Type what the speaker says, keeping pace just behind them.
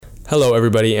Hello,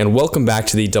 everybody, and welcome back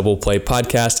to the Double Play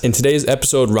Podcast. In today's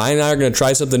episode, Ryan and I are going to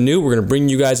try something new. We're going to bring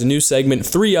you guys a new segment,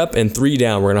 3 Up and 3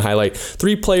 Down. We're going to highlight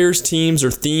 3 players, teams,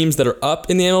 or themes that are up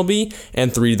in the MLB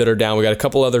and 3 that are down. We got a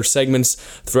couple other segments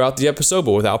throughout the episode,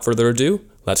 but without further ado,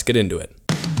 let's get into it.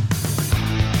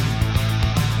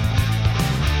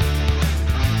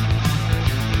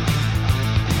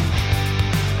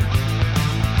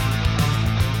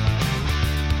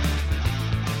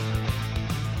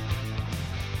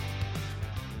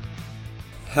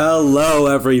 Hello,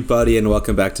 everybody, and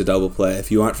welcome back to Double Play.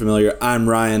 If you aren't familiar, I'm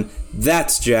Ryan.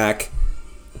 That's Jack.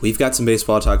 We've got some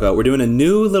baseball to talk about. We're doing a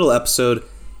new little episode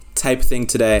type thing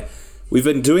today. We've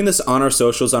been doing this on our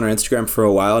socials, on our Instagram for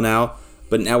a while now,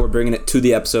 but now we're bringing it to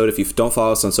the episode. If you don't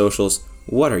follow us on socials,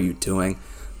 what are you doing?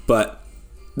 But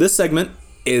this segment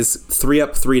is 3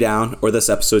 Up, 3 Down, or this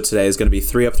episode today is going to be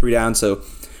 3 Up, 3 Down. So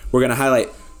we're going to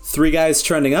highlight 3 guys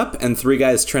trending up and 3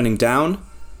 guys trending down,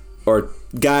 or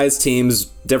guys, teams,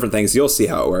 different things. You'll see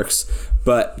how it works.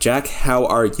 But Jack, how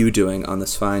are you doing on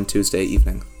this fine Tuesday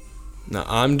evening? Now,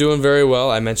 I'm doing very well.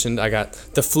 I mentioned I got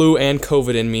the flu and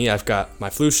COVID in me. I've got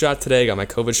my flu shot today, got my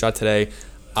COVID shot today.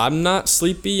 I'm not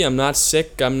sleepy, I'm not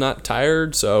sick, I'm not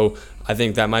tired, so I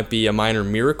think that might be a minor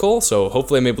miracle. So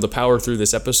hopefully I'm able to power through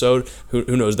this episode.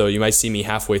 Who knows, though? You might see me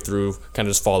halfway through kind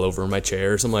of just fall over in my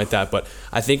chair or something like that. But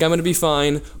I think I'm going to be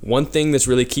fine. One thing that's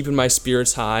really keeping my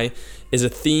spirits high is a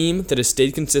theme that has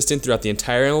stayed consistent throughout the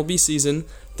entire MLB season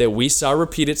that we saw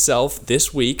repeat itself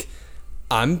this week.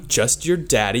 I'm just your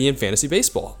daddy in fantasy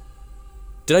baseball.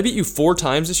 Did I beat you 4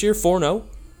 times this year? 4-0?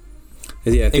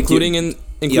 Yeah, including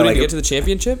to get to the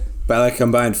championship? By like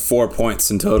combined 4 points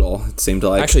in total, it seemed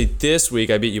like. Actually, this week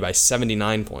I beat you by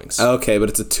 79 points. Okay, but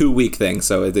it's a 2-week thing,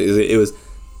 so it was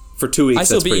for 2 weeks. I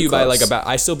still beat you close.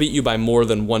 I still beat you by more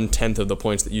than 1/10 of the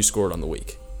points that you scored on the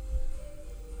week.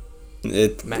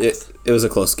 It was a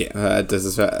close game. I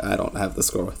don't have the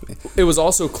score with me. It was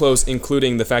also close,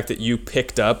 including the fact that you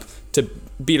picked up to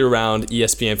beat around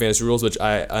ESPN fantasy rules, which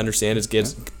I understand is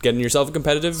getting yourself a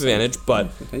competitive advantage,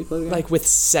 but like with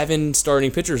 7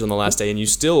 starting pitchers on the last day, and you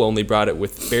still only brought it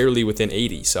with barely within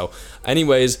 80. So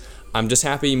anyways, I'm just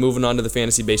happy moving on to the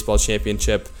fantasy baseball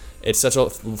championship. It's such a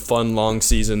fun, long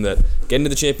season that getting to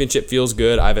the championship feels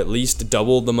good. I've at least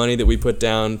doubled the money that we put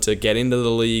down to get into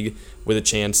the league with a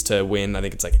chance to win. I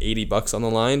think it's like $80 on the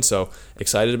line, so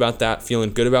excited about that,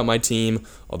 feeling good about my team,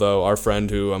 although our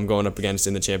friend who I'm going up against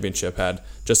in the championship had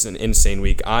just an insane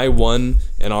week. I won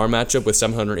in our matchup with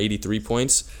 783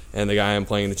 points, and the guy I'm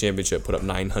playing in the championship put up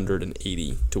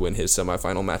 980 to win his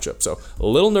semifinal matchup. So a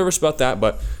little nervous about that,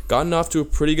 but gotten off to a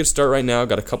pretty good start right now.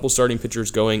 Got a couple starting pitchers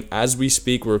going as we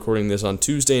speak. We're recording this on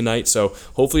Tuesday night, so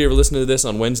hopefully you're listening to this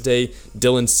on Wednesday.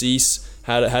 Dylan Cease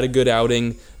had a good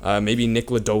outing. Maybe Nick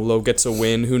Lodolo gets a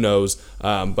win. Who knows?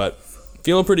 But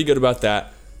feeling pretty good about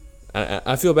that.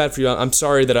 I feel bad for you. I'm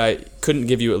sorry that I couldn't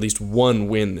give you at least 1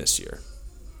 win this year.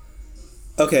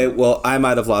 Okay, well, I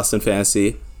might have lost in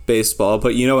fantasy baseball,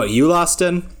 but you know what you lost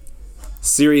in?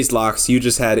 Series locks. You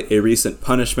just had a recent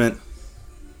punishment,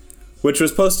 which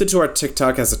was posted to our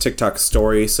TikTok as a TikTok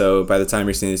story, so by the time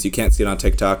you're seeing this, you can't see it on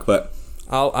TikTok, but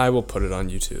I will put it on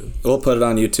YouTube. We'll put it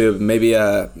on YouTube.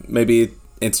 Maybe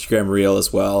Instagram Reel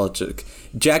as well.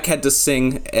 Jack had to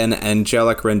sing an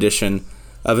angelic rendition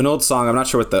of an old song. I'm not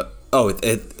sure what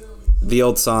the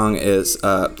old song is.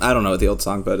 I don't know what the old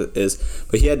song but it is.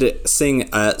 But he had to sing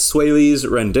Sway Lee's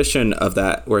rendition of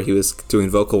that, where he was doing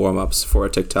vocal warm-ups for a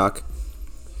TikTok.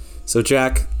 So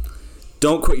Jack,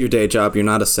 don't quit your day job. You're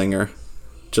not a singer.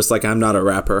 Just like I'm not a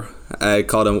rapper. I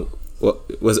called him.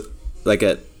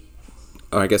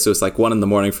 I guess it was like 1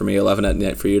 a.m. for me, 11 at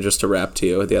night for you, just to rap to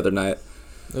you the other night.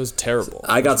 That was terrible.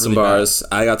 I got some bars.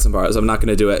 I'm not going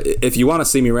to do it. If you want to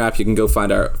see me rap, you can go find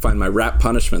my rap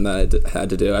punishment that I had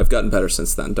to do. I've gotten better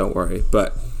since then. Don't worry.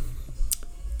 But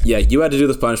yeah, you had to do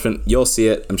this punishment. You'll see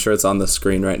it. I'm sure it's on the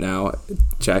screen right now.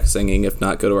 Jack singing. If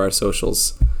not, go to our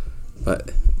socials.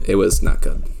 But it was not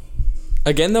good.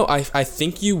 Again, though, I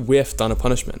think you whiffed on a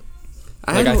punishment.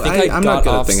 I'm not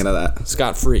good at thinking of that.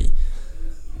 Scot-free.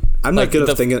 I'm not good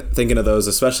at thinking of those,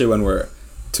 especially when we're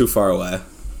too far away.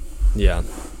 Yeah,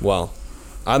 well,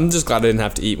 I'm just glad I didn't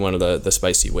have to eat one of the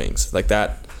spicy wings. Like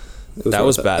that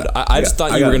was bad. I just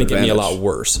thought you were going to get me a lot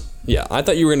worse. Yeah, I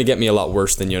thought you were going to get me a lot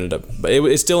worse than you ended up. But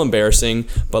it's still embarrassing,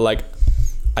 but like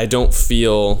I don't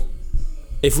feel...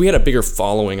 If we had a bigger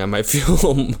following, I might feel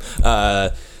a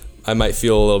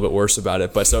little bit worse about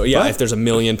it. But so, yeah, if there's 1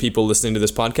 million people listening to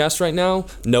this podcast right now,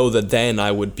 know that then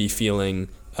I would be feeling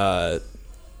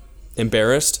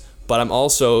embarrassed. But I'm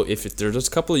also, if there's just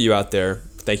a couple of you out there,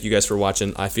 thank you guys for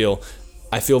watching. I feel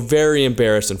very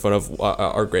embarrassed in front of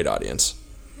our great audience.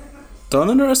 Don't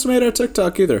underestimate our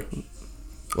TikTok either.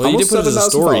 Well, you did put it as a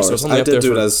story, so it's only up there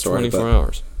for 24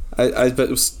 hours. I bet it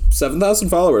was 7,000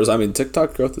 followers. I mean,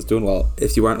 TikTok growth is doing well.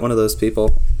 If you aren't one of those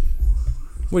people,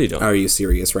 what are you doing? Are you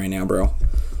serious right now, bro?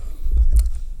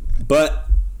 But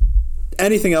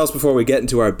anything else before we get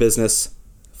into our business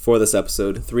for this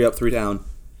episode? 3 up, 3 down.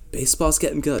 Baseball's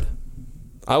getting good.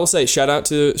 I will say shout out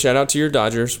to your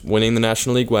Dodgers winning the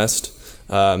National League West.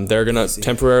 They're gonna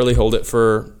temporarily hold it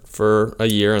for a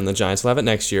year, and the Giants will have it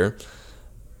next year.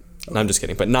 No, I'm just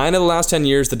kidding. But 9 of the last 10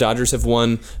 years, the Dodgers have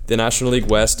won the National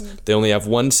League West. They only have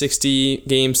one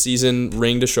 60-game season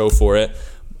ring to show for it.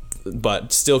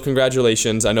 But still,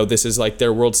 congratulations. I know this is like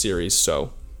their World Series,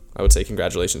 so I would say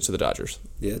congratulations to the Dodgers.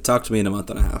 Yeah, talk to me in a month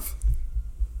and a half.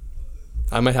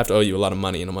 I might have to owe you a lot of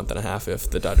money in a month and a half if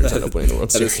the Dodgers end up winning the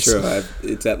World Series. That is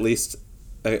true. It's at least...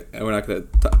 we're not going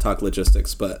to talk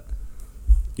logistics, but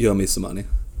you owe me some money.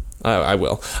 I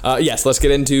will. Yes, let's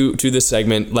get into this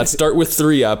segment. Let's start with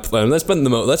 3 up. Let's spend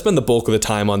the bulk of the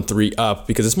time on 3 up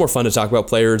because it's more fun to talk about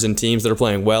players and teams that are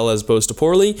playing well as opposed to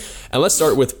poorly. And let's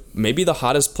start with maybe the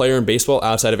hottest player in baseball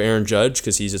outside of Aaron Judge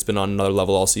because he's just been on another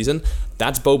level all season.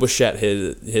 That's Bo Bichette,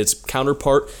 his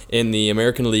counterpart in the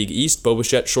American League East. Bo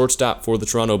Bichette, shortstop for the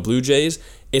Toronto Blue Jays,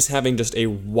 is having just a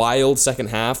wild second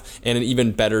half and an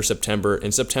even better September.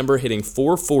 In September, hitting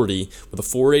 .440 with a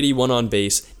 .481 on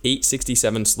base,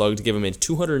 .867 slug to give him a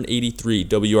 283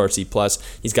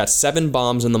 WRC+. He's got 7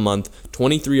 bombs in the month,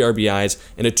 23 RBIs,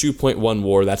 and a 2.1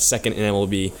 WAR. That's second in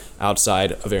MLB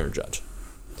outside of Aaron Judge.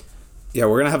 Yeah,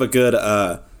 we're going to have a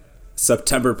good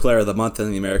September Player of the Month in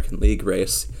the American League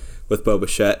race with Bo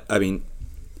Bichette. I mean,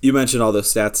 you mentioned all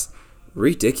those stats.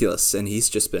 Ridiculous, and he's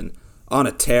just been on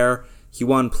a tear. He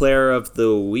won Player of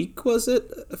the Week, was it,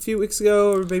 a few weeks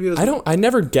ago, or maybe it was... I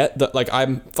never get the... Like,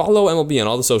 I follow MLB on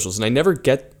all the socials, and I never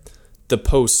get the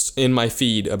posts in my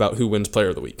feed about who wins Player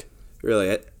of the Week.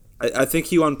 Really? I think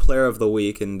he won Player of the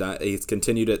Week, and he's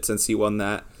continued it since he won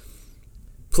that.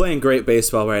 Playing great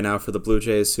baseball right now for the Blue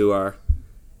Jays, who are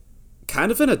kind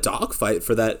of in a dogfight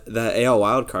for that AL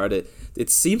wildcard. It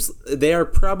seems they are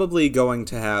probably going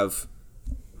to have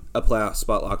a playoff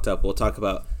spot locked up. We'll talk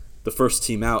about the first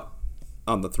team out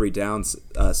on the 3 downs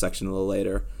section a little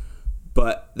later,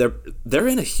 but they're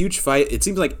in a huge fight. It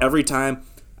seems like every time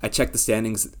I check the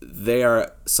standings, they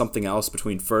are something else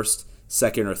between first,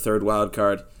 second, or third wild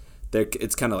card.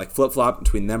 It's kind of like flip flop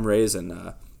between them, Rays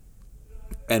and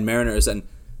Mariners. And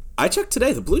I checked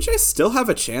today, the Blue Jays still have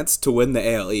a chance to win the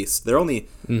AL East. They're only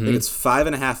I think it's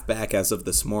 5.5 back as of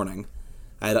this morning.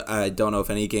 I don't know if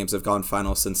any games have gone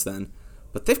final since then,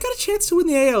 but they've got a chance to win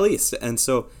the AL East, and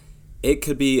so it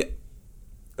could be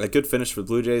a good finish for the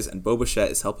Blue Jays, and Bo Bichette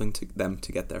is helping them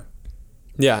to get there.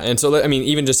 Yeah, and so, I mean,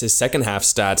 even just his second half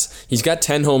stats, he's got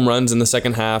 10 home runs in the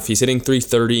second half. He's hitting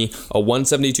 .330, a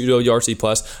 172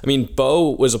 WRC+. I mean, Bo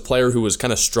was a player who was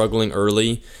kind of struggling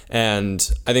early,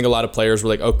 and I think a lot of players were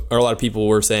like, or a lot of people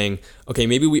were saying, okay,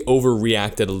 maybe we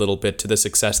overreacted a little bit to the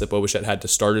success that Bo Bichette had to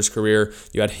start his career.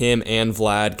 You had him and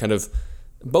Vlad kind of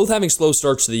both having slow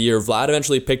starts to the year. Vlad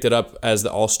eventually picked it up as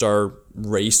the All-Star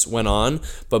race went on,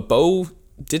 but Bo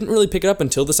didn't really pick it up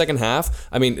until the second half.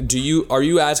 I mean, are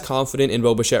you as confident in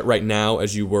Bo Bichette right now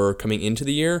as you were coming into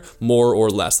the year, more or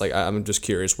less? Like, I'm just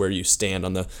curious where you stand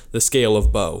on the scale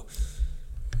of Bo.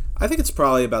 I think it's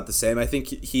probably about the same. I think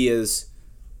he is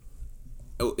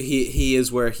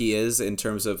where he is in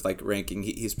terms of like ranking.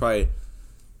 He's probably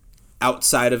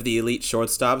outside of the elite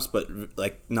shortstops, but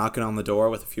like knocking on the door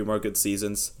with a few more good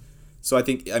seasons. So I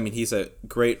think, I mean, he's a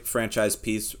great franchise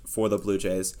piece for the Blue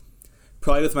Jays.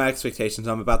 Probably with my expectations,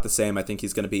 I'm about the same. I think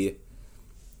he's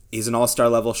an all-star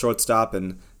level shortstop,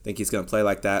 and I think he's going to play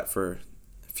like that for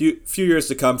a few years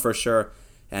to come for sure.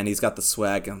 And he's got the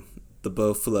swag and the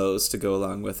Bo flows to go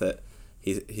along with it.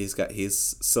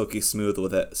 He's silky smooth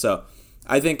with it. So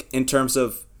I think in terms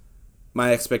of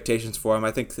my expectations for him,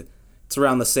 I think it's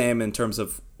around the same in terms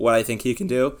of what I think he can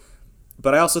do.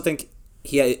 But I also think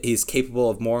he's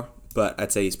capable of more. But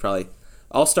I'd say he's probably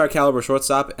all-star caliber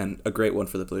shortstop and a great one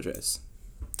for the Blue Jays.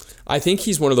 I think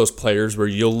he's one of those players where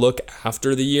you'll look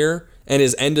after the year and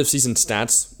his end-of-season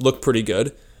stats look pretty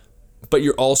good, but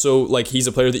you're also, like, he's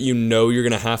a player that you know you're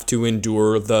going to have to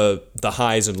endure the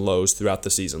highs and lows throughout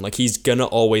the season. Like, he's going to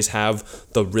always have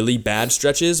the really bad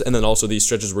stretches and then also these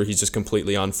stretches where he's just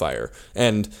completely on fire.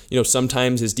 And, you know,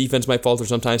 sometimes his defense might falter,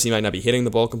 sometimes he might not be hitting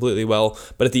the ball completely well,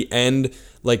 but at the end,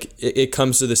 like, it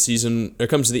comes to the season, it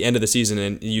comes to the end of the season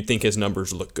and you think his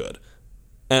numbers look good.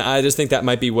 And I just think that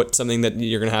might be something that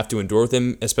you're going to have to endure with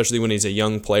him, especially when he's a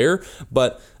young player.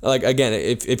 But, like, again,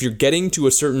 if you're getting to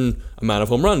a certain amount of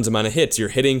home runs, amount of hits, you're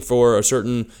hitting for a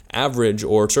certain average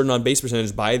or a certain on-base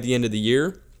percentage by the end of the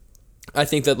year, I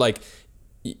think that like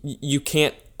you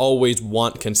can't always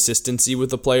want consistency with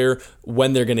the player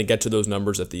when they're going to get to those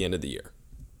numbers at the end of the year.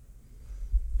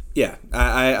 Yeah,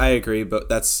 I agree, but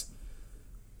that's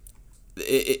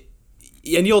it,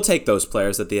 and you'll take those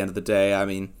players at the end of the day. I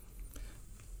mean,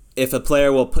 if a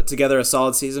player will put together a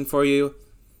solid season for you,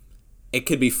 it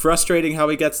could be frustrating how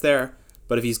he gets there,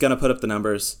 but if he's going to put up the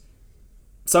numbers,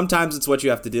 sometimes it's what you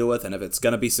have to deal with, and if it's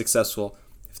going to be successful,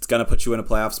 if it's going to put you in a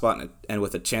playoff spot and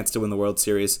with a chance to win the World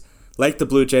Series, like the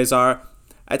Blue Jays are,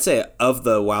 I'd say of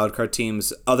the wildcard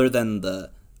teams, other than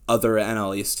the other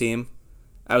NL East team,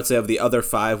 I would say of the other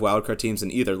 5 wildcard teams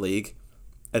in either league,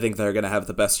 I think they're going to have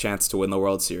the best chance to win the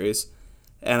World Series.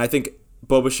 And I think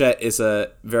Bichette is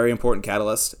a very important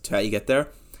catalyst to how you get there.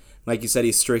 Like you said,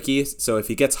 he's streaky, so if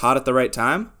he gets hot at the right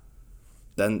time,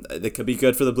 then it could be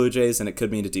good for the Blue Jays, and it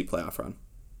could mean a deep playoff run.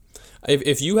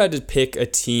 If you had to pick a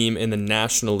team in the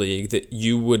National League that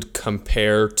you would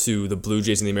compare to the Blue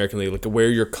Jays in the American League, like where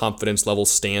your confidence level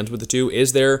stands with the two,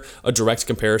 is there a direct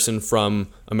comparison from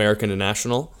American to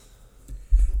National?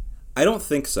 I don't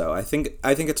think so. I think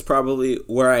it's probably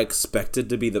where I expected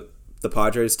to be the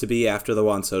Padres to be after the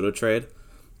Juan Soto trade.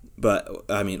 But,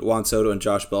 I mean, Juan Soto and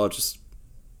Josh Bell have just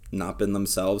not been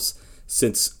themselves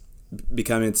since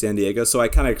becoming in San Diego. So I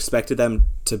kind of expected them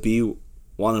to be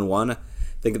 1-1. I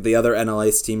think the other NL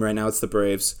East team right now, it's the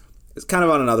Braves. It's kind of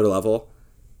on another level.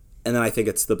 And then I think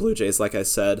it's the Blue Jays, like I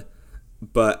said.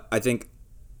 But I think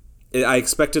I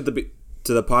expected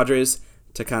the Padres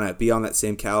to kind of be on that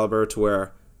same caliber to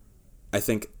where I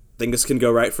think things can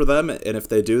go right for them, and if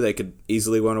they do, they could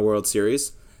easily win a World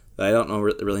Series. But I don't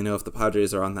really know if the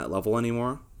Padres are on that level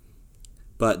anymore.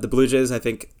 But the Blue Jays, I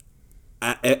think,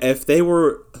 if they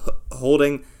were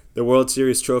holding the World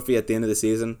Series trophy at the end of the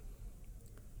season,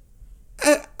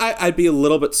 I'd be a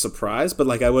little bit surprised, but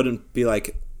like I wouldn't be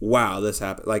like, wow, this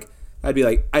happened. Like I'd be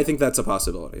like, I think that's a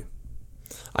possibility.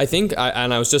 I think,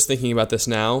 and I was just thinking about this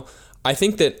now, I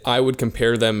think that I would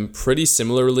compare them pretty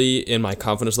similarly in my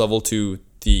confidence level to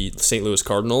the St. Louis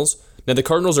Cardinals. Now, the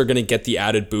Cardinals are going to get the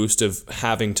added boost of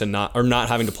having to not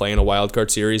having to play in a wild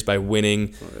card series by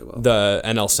winning the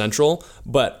NL Central.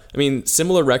 But, I mean,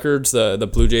 similar records, the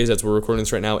Blue Jays, as we're recording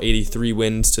this right now, 83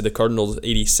 wins to the Cardinals'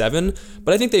 87.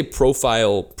 But I think they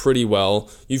profile pretty well.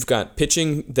 You've got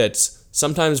pitching that's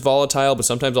sometimes volatile, but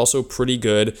sometimes also pretty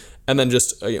good. And then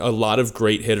just a lot of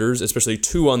great hitters, especially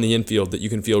 2 on the infield that you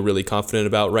can feel really confident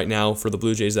about right now for the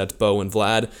Blue Jays. That's Bo and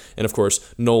Vlad. And, of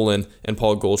course, Nolan and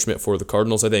Paul Goldschmidt for the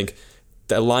Cardinals. I think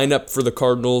the lineup for the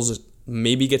Cardinals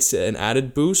maybe gets an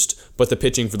added boost, but the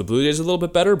pitching for the Blue Jays is a little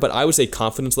bit better. But I would say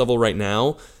confidence level right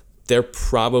now, they're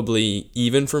probably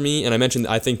even for me. And I mentioned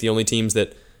I think the only teams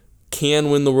that can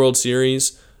win the World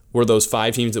Series were those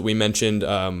 5 teams that we mentioned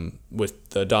with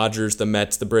the Dodgers, the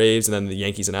Mets, the Braves, and then the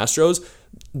Yankees and Astros.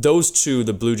 Those 2,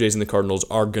 the Blue Jays and the Cardinals,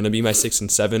 are going to be my 6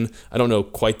 and 7. I don't know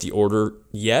quite the order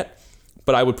yet,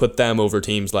 but I would put them over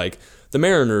teams like the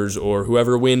Mariners or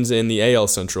whoever wins in the AL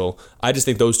Central. I just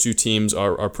think those 2 teams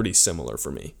are pretty similar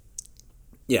for me.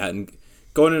 Yeah, and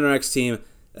going into our next team,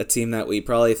 a team that we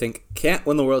probably think can't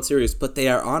win the World Series, but they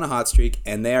are on a hot streak,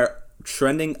 and they are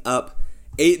trending up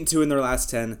 8-2 in their last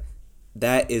 10.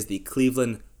 That is the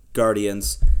Cleveland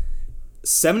Guardians.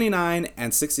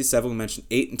 79-67, we mentioned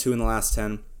 8-2 in the last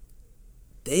 10.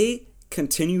 They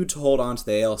continue to hold on to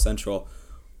the AL Central.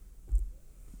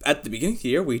 At the beginning of the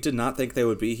year, we did not think they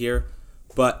would be here,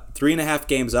 but 3.5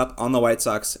 games up on the White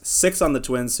Sox, 6 on the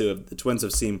Twins, the Twins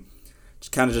have seemed to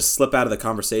kind of just slip out of the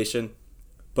conversation.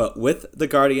 But with the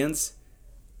Guardians,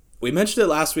 we mentioned it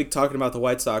last week talking about the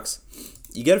White Sox.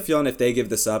 You get a feeling if they give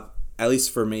this up, at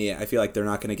least for me, I feel like they're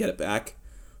not going to get it back.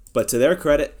 But to their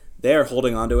credit, they are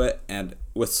holding on to it, and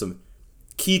with some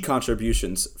key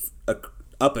contributions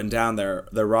up and down their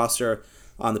roster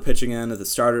on the pitching end, the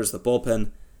starters, the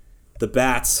bullpen, the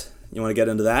bats. You want to get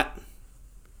into that?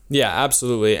 Yeah,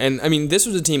 absolutely. And I mean, this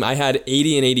was a team I had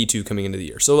 80-82 coming into the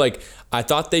year. So like, I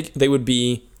thought they would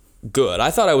be good. I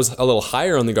thought I was a little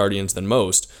higher on the Guardians than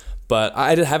most. But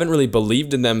I haven't really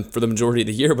believed in them for the majority of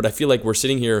the year, but I feel like we're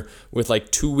sitting here with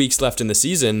like 2 weeks left in the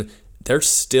season. They're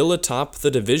still atop the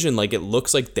division. Like, it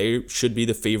looks like they should be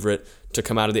the favorite to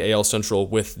come out of the AL Central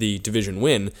with the division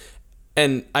win.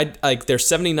 And they're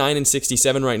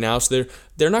 79-67 right now, so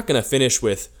they're not going to finish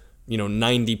with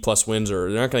 90 plus wins, or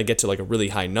they're not going to get to like a really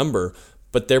high number.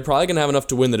 But they're probably going to have enough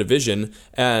to win the division.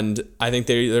 And I think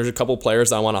there's a couple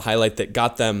players I want to highlight that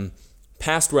got them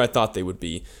past where I thought they would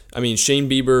be. I mean, Shane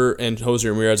Bieber and Jose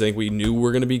Ramirez, I think we knew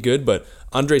were going to be good, but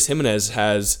Andres Jimenez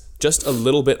has just a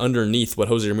little bit underneath what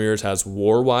Jose Ramirez has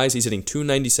WAR-wise. He's hitting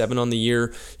 .297 on the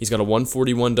year. He's got a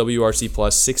 141 WRC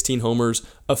plus, 16 homers,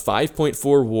 a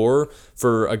 5.4 WAR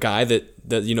for a guy that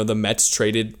the Mets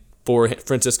traded for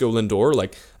Francisco Lindor.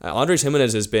 Like, Andres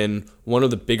Gimenez has been one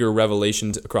of the bigger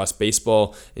revelations across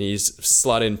baseball, and he's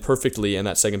slotted in perfectly in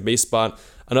that second base spot.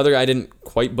 Another guy I didn't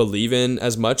quite believe in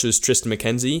as much is Tristan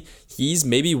McKenzie. He's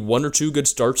maybe one or two good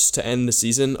starts to end the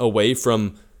season away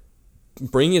from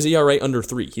bringing his ERA under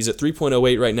 3. He's at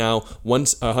 3.08 right now,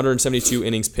 172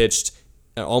 innings pitched,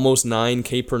 almost 9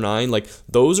 K per 9. Like,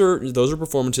 those are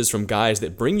performances from guys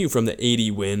that bring you from the 80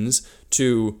 wins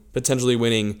to potentially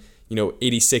winning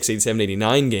 86, 87,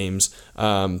 89 games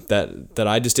that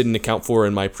I just didn't account for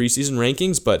in my preseason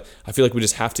rankings, but I feel like we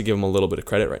just have to give them a little bit of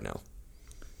credit right now.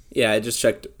 Yeah, I just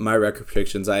checked my record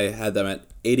predictions. I had them at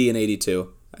 80 and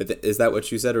 82. Is that what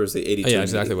you said, or was it 82? Yeah,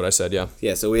 exactly what I said, yeah.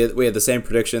 Yeah, so we had the same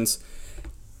predictions.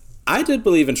 I did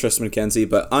believe in Tristan McKenzie,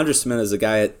 but Andres Gimenez is a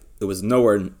guy that was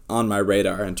nowhere on my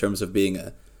radar in terms of being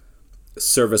a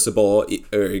serviceable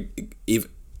or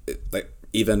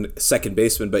even second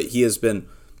baseman, but he has been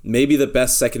maybe the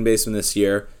best second baseman this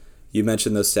year. You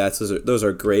mentioned those stats; those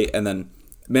are great. And then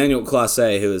Emmanuel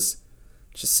Clase, who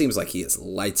just seems like he is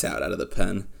lights out of the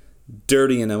pen,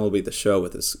 dirty in MLB The Show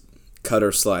with his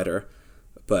cutter slider.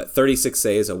 But 36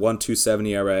 saves, a 1.27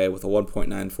 ERA with a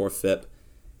 1.94 FIP.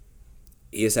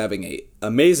 He is having an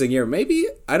amazing year. Maybe,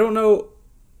 I don't know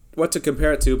what to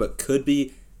compare it to, but could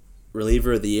be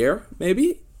reliever of the year,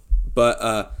 maybe.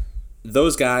 But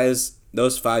those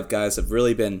 5 guys have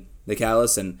really been the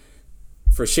catalyst. And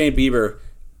for Shane Bieber,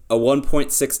 a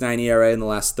 1.69 ERA in the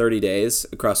last 30 days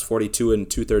across 42 and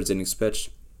 2/3 innings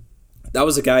pitched. That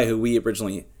was a guy who we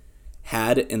originally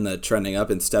had in the trending up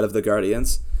instead of the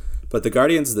Guardians. But the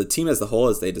Guardians, the team as the whole,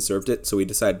 as they deserved it, so we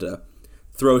decided to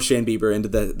throw Shane Bieber into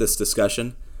this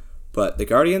discussion. But the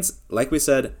Guardians, like we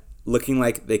said, looking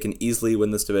like they can easily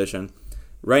win this division.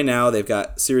 Right now, they've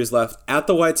got series left at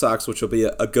the White Sox, which will be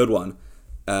a good one.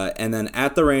 And then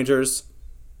at the Rangers,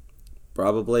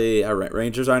 probably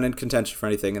Rangers aren't in contention for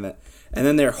anything. And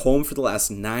then they're home for the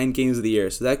last 9 games of the year.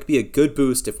 So that could be a good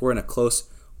boost if we're in a close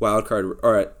wild card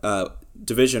or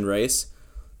division race.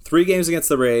 3 games against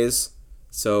the Rays.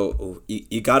 So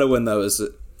you got to win those.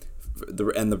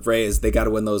 And the Rays, they got to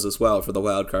win those as well for the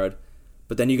wild card.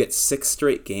 But then you get 6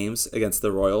 straight games against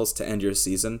the Royals to end your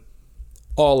season.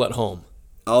 All at home.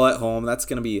 All at home. That's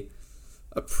going to be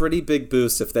a pretty big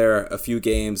boost if they're a few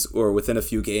games or within a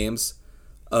few games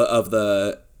of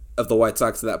the White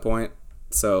Sox at that point.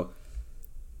 So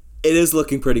it is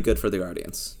looking pretty good for the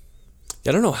Guardians. Yeah,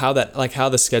 I don't know how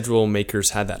the schedule makers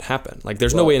had that happen. Like,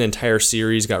 there's no way an entire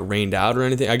series got rained out or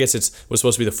anything. I guess it was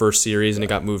supposed to be the first series and it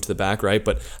got moved to the back, right?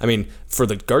 But, I mean, for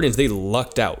the Guardians, they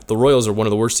lucked out. The Royals are one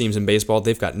of the worst teams in baseball.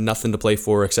 They've got nothing to play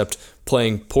for except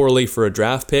playing poorly for a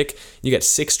draft pick. You got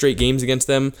 6 straight games against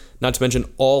them, not to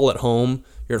mention all at home.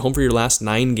 You're at home for your last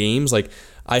 9 games. Like,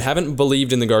 I haven't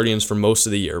believed in the Guardians for most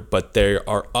of the year, but they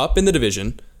are up in the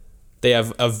division. They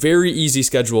have a very easy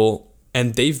schedule,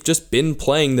 and they've just been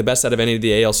playing the best out of any of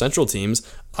the AL Central teams.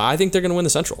 I think they're going to win the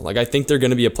Central. Like, I think they're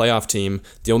going to be a playoff team,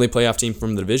 the only playoff team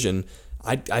from the division.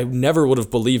 I never would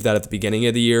have believed that at the beginning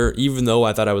of the year, even though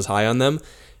I thought I was high on them.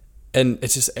 And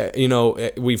it's just,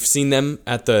 we've seen them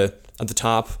at the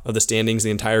top of the standings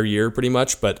the entire year pretty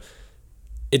much, but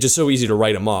it's just so easy to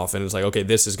write them off. And it's like, okay,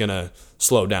 this is going to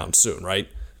slow down soon, right?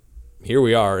 Here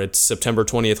we are. It's September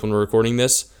 20th when we're recording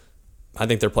this. I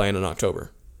think they're playing in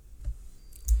October.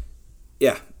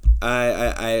 Yeah,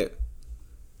 I'm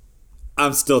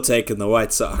still taking the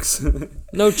White Sox.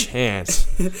 No chance.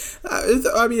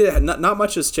 I mean, not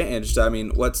much has changed. I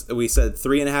mean, we said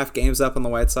 3.5 games up on the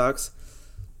White Sox.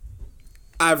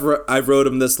 I've rode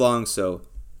them this long, so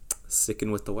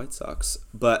sticking with the White Sox.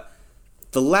 But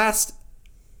the last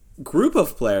group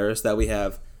of players that we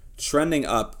have trending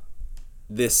up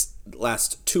this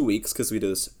last 2 weeks, because we do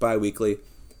this bi-weekly,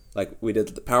 like we did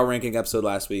the power ranking episode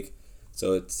last week.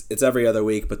 So it's every other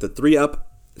week, but the 3 up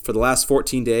for the last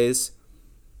 14 days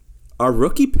are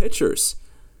rookie pitchers.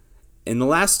 In the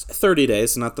last 30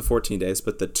 days, not the 14 days,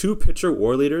 but the 2 pitcher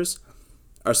war leaders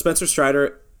are Spencer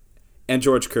Strider and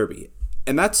George Kirby.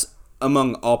 And that's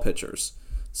among all pitchers.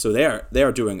 So they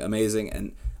are doing amazing.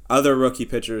 And other rookie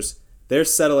pitchers, they're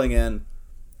settling in.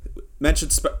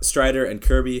 Mentioned Strider and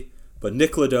Kirby, but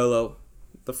Nick Lodolo,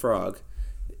 the Frog,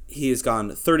 he has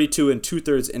gone 32 and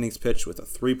 2/3 innings pitched with a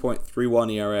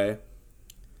 3.31 ERA.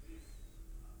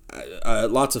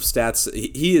 Lots of stats.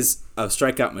 He is a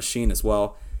strikeout machine as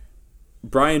well.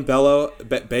 Brian Bayo, I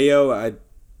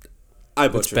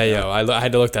butchered It's Bayo. I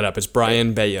had to look that up. It's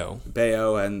Brian Bayo.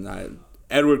 Bayo and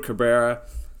Edward Cabrera.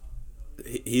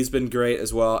 he's been great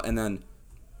as well. And then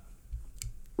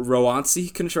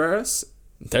Roansy Contreras.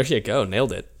 There you go.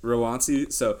 Nailed it.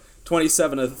 Roansy. So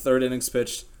 27 of the third innings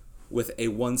pitched with a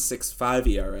 1.65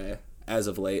 ERA as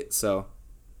of late. So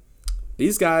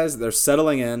these guys, they're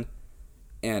settling in,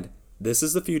 and this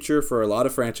is the future for a lot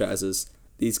of franchises.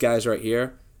 These guys right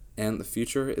here, and the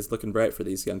future is looking bright for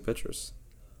these young pitchers.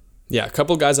 Yeah, a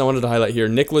couple guys I wanted to highlight here.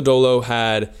 Nick Lodolo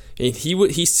had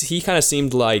he kind of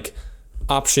seemed like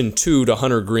option 2 to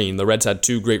Hunter Green. The Reds had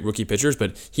 2 great rookie pitchers,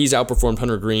 but he's outperformed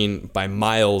Hunter Green by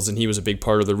miles, and he was a big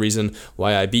part of the reason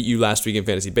why I beat you last week in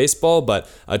fantasy baseball. But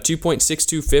a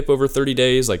 2.62 FIP over 30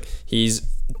 days, like he's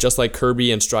just like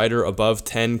Kirby and Strider, above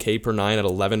 10 K per 9 at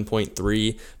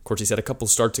 11.3. Of course, he's had a couple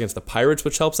starts against the Pirates,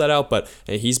 which helps that out, but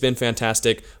he's been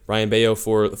fantastic. Brian Bayo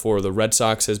for the Red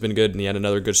Sox has been good, and he had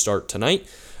another good start tonight.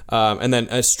 And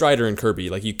then Strider and Kirby,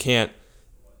 like you can't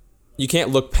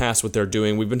look past what they're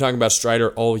doing. We've been talking about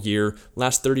Strider all year.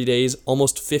 Last 30 days,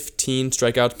 almost 15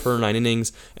 strikeouts per 9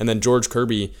 innings. And then George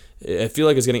Kirby, I feel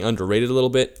like is getting underrated a little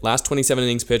bit. Last 27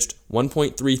 innings pitched,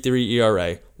 1.33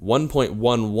 ERA,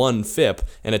 1.11 FIP,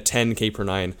 and a 10 K per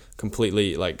 9,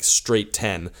 completely like straight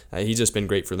 10. He's just been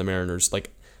great for the Mariners.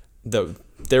 Like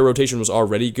their rotation was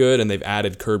already good, and they've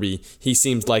added Kirby. He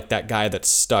seems like that guy that's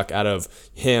stuck out of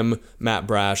him, Matt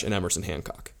Brash, and Emerson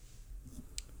Hancock.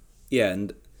 Yeah,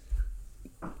 and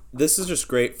this is just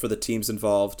great for the teams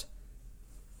involved,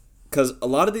 because a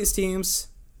lot of these teams,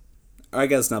 I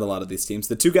guess not a lot of these teams,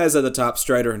 the 2 guys at the top,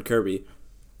 Strider and Kirby,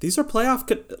 these are playoff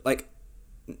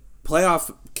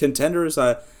contenders,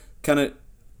 kind of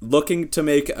looking to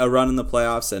make a run in the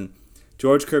playoffs, and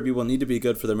George Kirby will need to be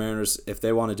good for the Mariners if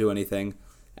they want to do anything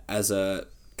as a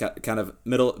kind of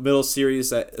middle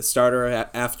series starter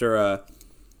after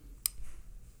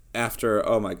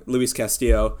Luis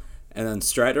Castillo. And then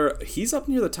Strider, he's up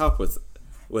near the top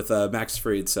with Max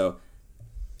Fried. So,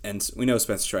 and we know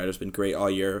Spencer Strider's been great all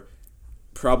year.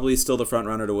 Probably still the front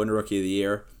runner to win Rookie of the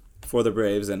Year for the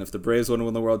Braves. And if the Braves want to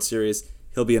win the World Series,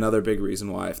 he'll be another big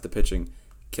reason why, if the pitching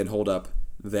can hold up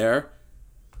there.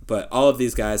 But all of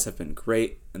these guys have been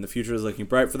great, and the future is looking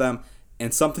bright for them,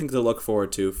 and something to look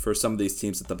forward to for some of these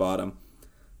teams at the bottom,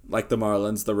 like the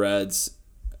Marlins, the Reds,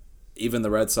 even the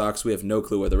Red Sox. We have no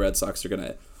clue where the Red Sox are going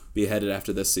to be headed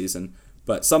after this season,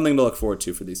 but something to look forward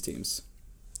to for these teams.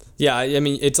 Yeah, I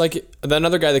mean, it's like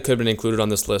another guy that could have been included on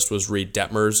this list was Reed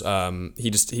Detmers. He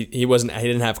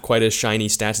didn't have quite as shiny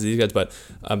stats as these guys, but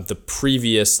the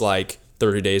previous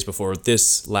 30 days before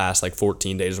this last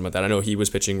 14 days or something like that, I know he was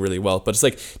pitching really well. But it's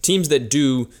like teams that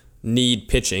do need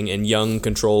pitching and young,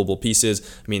 controllable pieces.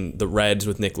 I mean, the Reds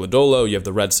with Nick Lodolo, you have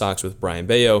the Red Sox with Brian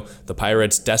Bayo. The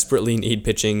Pirates desperately need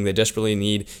pitching. They desperately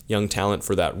need young talent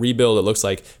for that rebuild. It looks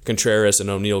like Contreras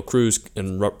and O'Neill Cruz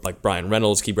and like Brian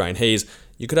Reynolds, Key Brian Hayes.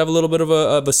 You could have a little bit of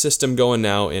a system going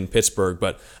now in Pittsburgh.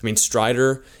 But, I mean,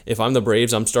 Strider, if I'm the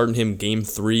Braves, I'm starting him game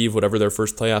 3 of whatever their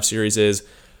first playoff series is.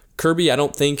 Kirby, I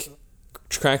don't think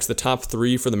cracks the top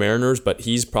 3 for the Mariners, but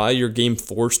he's probably your game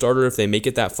 4 starter if they make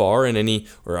it that far in any,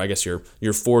 or I guess your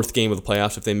 4th game of the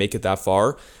playoffs if they make it that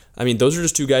far. I mean, those are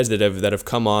just 2 guys that have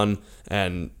come on,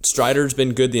 and Strider's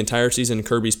been good the entire season.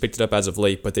 Kirby's picked it up as of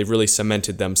late, but they've really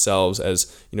cemented themselves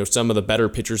as, some of the better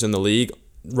pitchers in the league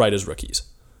right as rookies.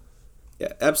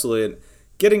 Yeah, absolutely. And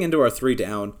getting into our 3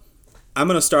 down, I'm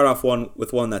going to start off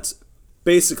with one that's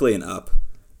basically an up.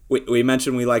 We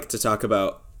mentioned we like to talk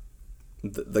about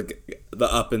the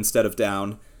up instead of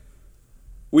down.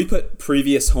 We put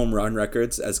previous home run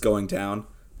records as going down,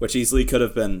 which easily could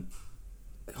have been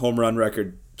home run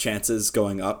record chances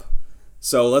going up.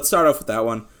 So let's start off with that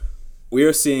one. We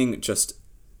are seeing just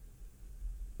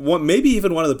maybe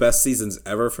even one of the best seasons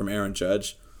ever from Aaron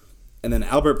Judge. And then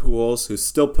Albert Pujols, who's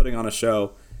still putting on a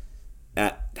show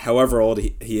at however old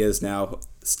he is now,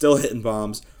 still hitting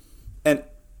bombs. And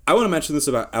I want to mention this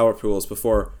about Albert Pujols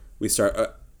before we start.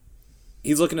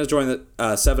 He's looking to join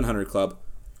the 700 club,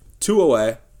 2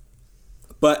 away.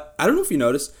 But I don't know if you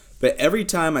noticed, but every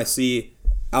time I see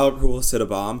Albert Pujols hit a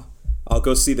bomb, I'll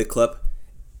go see the clip.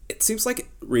 It seems like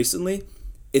recently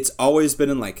it's always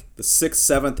been in the 6th,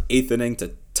 7th, 8th inning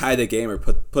to tie the game or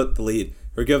put the lead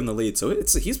or give him the lead. So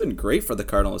he's been great for the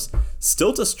Cardinals,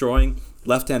 still destroying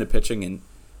left-handed pitching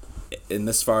in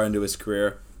this far into his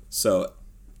career. So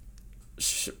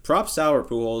props to Albert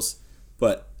Pujols,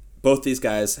 but both these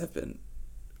guys have been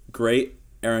great.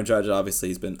 Aaron Judge, obviously,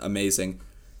 he's been amazing,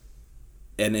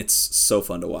 and it's so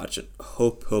fun to watch it.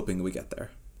 Hoping we get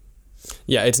there.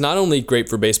 Yeah, it's not only great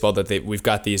for baseball that we've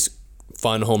got these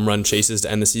fun home run chases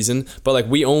to end the season. But like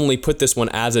we only put this one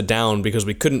as a down because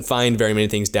we couldn't find very many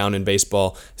things down in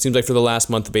baseball. It seems like for the last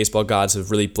month, the baseball gods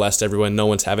have really blessed everyone. No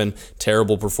one's having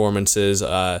terrible performances.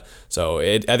 So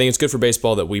I think it's good for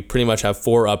baseball that we pretty much have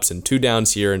 4 ups and 2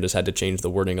 downs here and just had to change the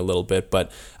wording a little bit.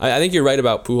 But I think you're right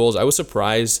about Pujols. I was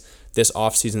surprised this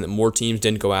offseason that more teams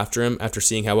didn't go after him after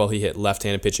seeing how well he hit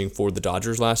left-handed pitching for the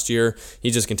Dodgers last year.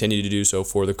 He just continued to do so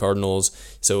for the Cardinals.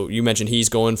 So you mentioned he's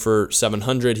going for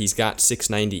 700. He's got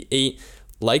 698.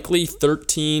 Likely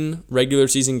 13 regular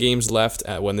season games left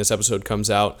when this episode comes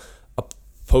out. A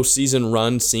postseason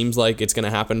run seems like it's going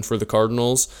to happen for the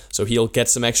Cardinals. So he'll get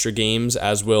some extra games,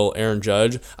 as will Aaron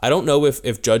Judge. I don't know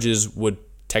if Judge's would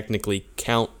technically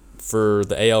count for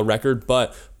the AL record,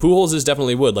 but Pujols is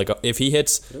definitely would. Like if he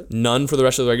hits none for the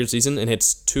rest of the regular season and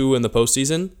hits 2 in the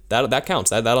postseason, that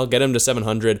counts. That'll get him to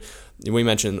 700. We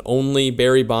mentioned only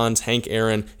Barry Bonds, Hank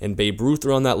Aaron, and Babe Ruth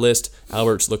are on that list.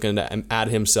 Albert's looking to add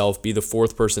himself, be the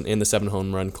 4th person in the 7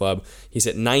 home run club. He's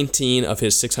hit 19 of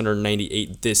his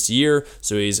 698 this year,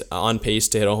 so he's on pace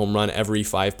to hit a home run every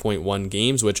 5.1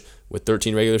 games, which with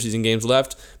 13 regular season games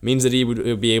left means that he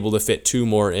would be able to fit 2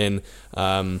 more in.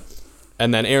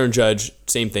 And then Aaron Judge,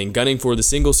 same thing, gunning for the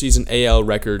single-season AL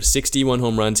record, 61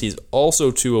 home runs. He's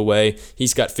also 2 away.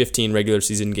 He's got 15 regular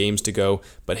season games to go,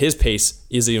 but his pace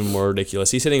is even more ridiculous.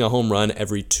 He's hitting a home run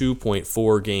every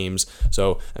 2.4 games.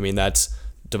 So, I mean, that's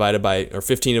 15 divided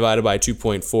by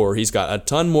 2.4. He's got a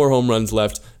ton more home runs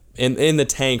left in the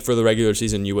tank for the regular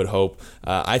season, you would hope.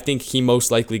 I think he most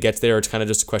likely gets there. It's kind of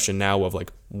just a question now of,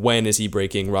 like, when is he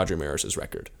breaking Roger Maris's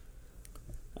record?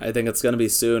 I think it's going to be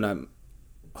soon. I'm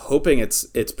hoping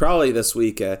it's probably this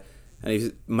week.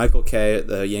 And Michael Kay,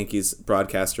 the Yankees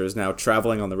broadcaster, is now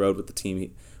traveling on the road with the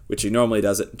team, which he normally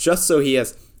doesn't, just so he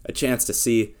has a chance to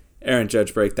see Aaron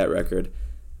Judge break that record.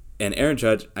 And Aaron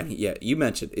Judge, I mean, yeah, you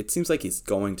mentioned, it seems like he's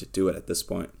going to do it at this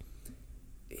point.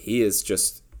 He is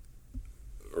just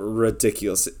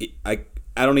ridiculous. I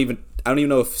don't even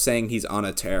know if saying he's on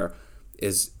a tear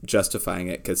is justifying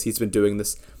it, because he's been doing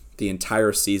this the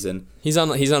entire season. He's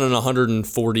on an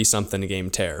 140 something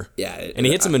game tear. Yeah, and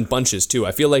he hits them in bunches too.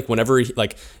 I feel like whenever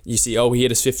you see, he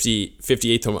hit his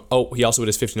 58th home run. Oh, he also hit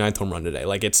his 59th home run today.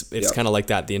 Like it's kind of like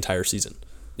that the entire season.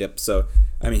 Yep. So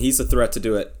I mean, he's a threat to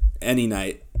do it any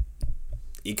night.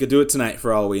 He could do it tonight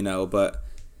for all we know, but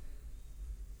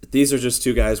these are just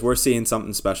 2 guys. We're seeing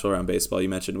something special around baseball. You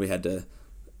mentioned we had to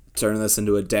turn this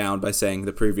into a down by saying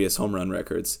the previous home run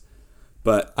records,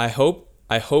 but I hope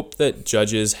that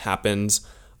Judge's happens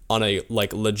on a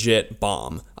legit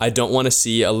bomb. I don't want to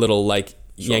see a little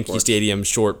Yankee Stadium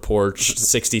short porch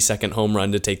 60-second home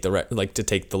run to take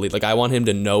the lead. Like I want him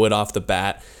to know it off the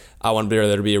bat. I want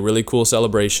there to be a really cool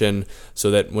celebration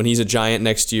so that when he's a Giant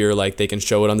next year, they can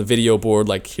show it on the video board.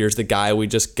 Like, here's the guy we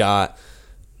just got.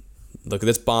 Look at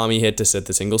this bomb he hit to set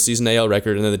the single season AL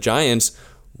record. And then the Giants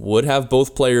would have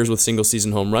both players with single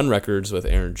season home run records with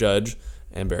Aaron Judge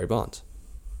and Barry Bonds.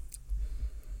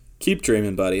 Keep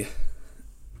dreaming, buddy.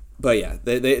 But yeah,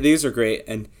 these are great.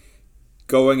 And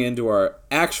going into our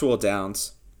actual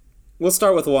downs, we'll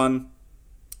start with one.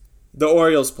 The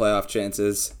Orioles' playoff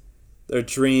chances. Their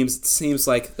dreams, it seems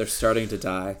like they're starting to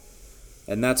die.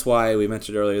 And that's why we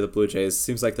mentioned earlier the Blue Jays.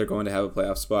 Seems like they're going to have a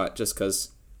playoff spot just because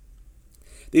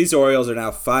these Orioles are now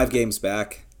 5 games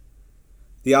back.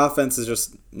 The offense is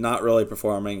just not really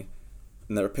performing.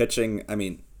 And their pitching,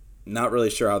 not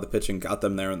really sure how the pitching got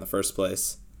them there in the first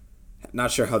place.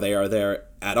 Not sure how they are there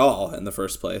at all in the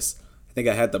first place. I think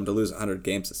I had them to lose 100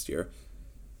 games this year.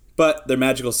 But their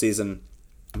magical season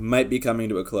might be coming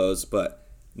to a close. But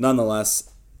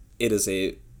nonetheless, it is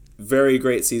a very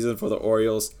great season for the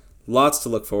Orioles. Lots to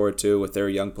look forward to with their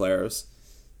young players.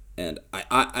 And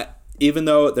I even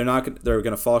though they're going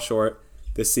to fall short,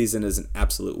 this season is an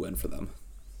absolute win for them.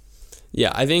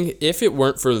 Yeah, I think if it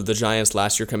weren't for the Giants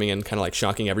last year coming in kind of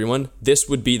shocking everyone, this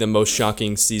would be the most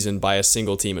shocking season by a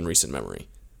single team in recent memory.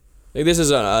 This is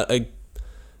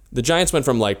the Giants went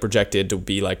from projected to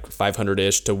be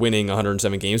 500-ish to winning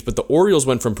 107 games, but the Orioles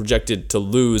went from projected to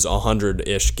lose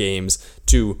 100-ish games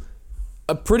to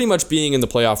pretty much being in the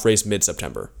playoff race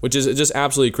mid-September, which is just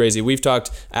absolutely crazy. We've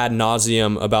talked ad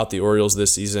nauseum about the Orioles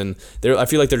this season. I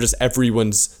feel like they're just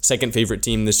everyone's second favorite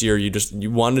team this year.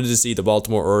 You wanted to see the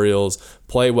Baltimore Orioles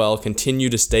play well, continue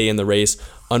to stay in the race.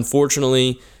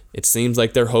 Unfortunately, it seems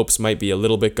like their hopes might be a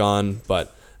little bit gone,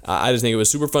 but I just think it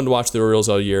was super fun to watch the Orioles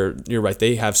all year. You're right.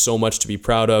 They have so much to be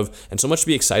proud of and so much to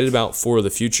be excited about for the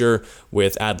future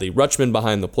with Adley Rutschman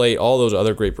behind the plate, all those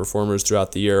other great performers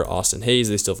throughout the year. Austin Hayes,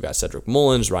 they still have got Cedric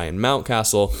Mullins, Ryan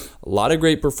Mountcastle, a lot of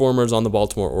great performers on the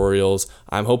Baltimore Orioles.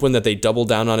 I'm hoping that they double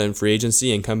down on it in free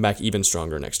agency and come back even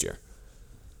stronger next year.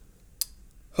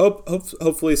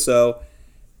 Hopefully so.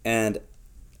 And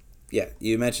yeah,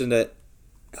 you mentioned it.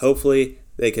 Hopefully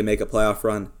they can make a playoff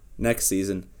run next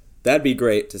season. That'd be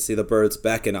great to see the Birds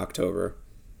back in October.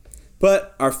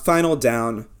 But our final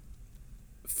down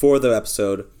for the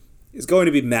episode is going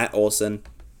to be Matt Olson.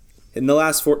 In the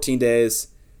last 14 days,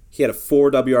 he had a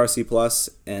 4 WRC plus,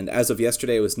 and as of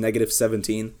yesterday, it was negative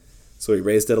 17. So he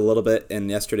raised it a little bit in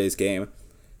yesterday's game.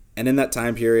 And in that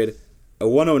time period, a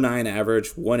 109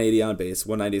 average, 180 on base,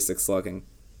 196 slugging.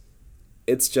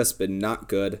 It's just been not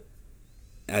good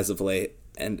as of late.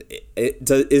 And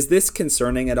is this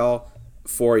concerning at all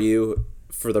for you,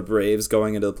 for the Braves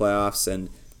going into the playoffs, and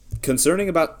concerning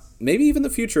about maybe even the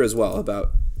future as well,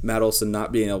 about Matt Olson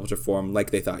not being able to perform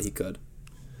like they thought he could?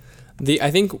 I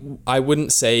think I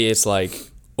wouldn't say it's like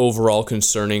overall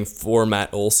concerning for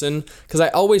Matt Olson, because I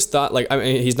always thought, like, I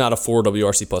mean, he's not a 4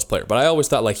 WRC plus player, but I always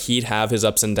thought like he'd have his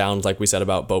ups and downs, like we said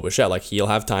about Bichette. Like, he'll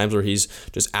have times where he's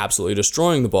just absolutely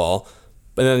destroying the ball,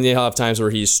 but then he'll have times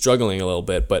where he's struggling a little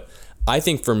bit. But I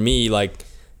think for me, like,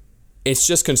 it's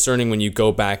just concerning when you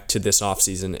go back to this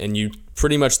offseason and you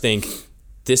pretty much think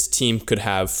this team could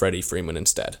have Freddie Freeman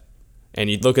instead. And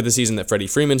you look at the season that Freddie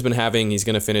Freeman's been having. He's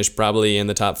going to finish probably in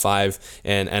the top 5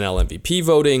 in NL MVP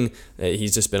voting.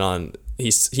 He's just been on.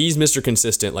 He's Mr.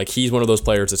 Consistent. Like, he's one of those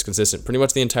players that's consistent pretty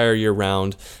much the entire year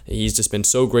round. He's just been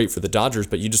so great for the Dodgers.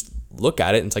 But you just look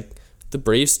at it and it's like the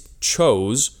Braves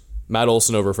chose Matt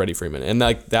Olson over Freddie Freeman, and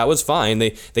like that was fine.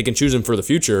 They can choose him for the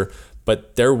future,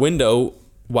 but their window,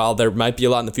 while there might be a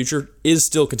lot in the future, is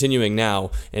still continuing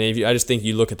now. And I just think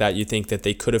you look at that, you think that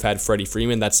they could have had Freddie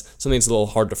Freeman. That's something that's a little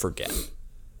hard to forget.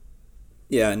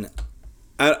 Yeah, and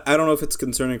I don't know if it's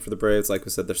concerning for the Braves. Like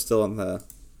we said, they're still in the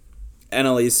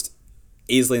NL East,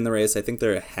 easily in the race. I think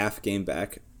they're a half game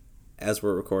back as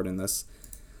we're recording this.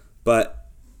 But,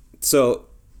 so,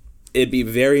 it'd be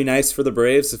very nice for the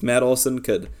Braves if Matt Olson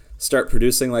could start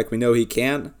producing like we know he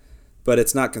can, but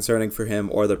it's not concerning for him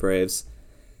or the Braves.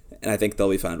 And I think they'll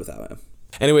be fine without him.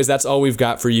 Anyways, that's all we've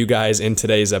got for you guys in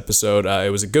today's episode.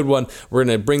 It was a good one. We're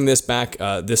going to bring this back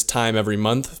this time every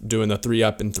month, doing the 3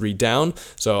 up and 3 down.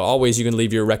 So always you can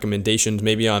leave your recommendations.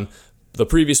 Maybe on the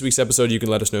previous week's episode, you can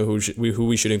let us know who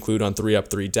we should include on 3 up,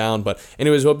 3 down. But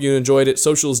anyways, hope you enjoyed it.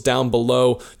 Socials down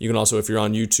below. You can also, if you're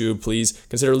on YouTube, please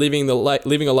consider leaving a like,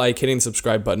 hitting the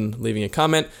subscribe button, leaving a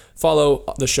comment. Follow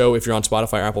the show if you're on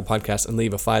Spotify or Apple Podcasts, and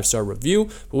leave a 5-star review.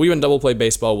 But we've been Double Play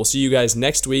Baseball. We'll see you guys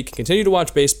next week. Continue to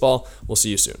watch baseball. We'll see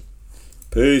you soon.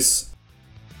 Peace.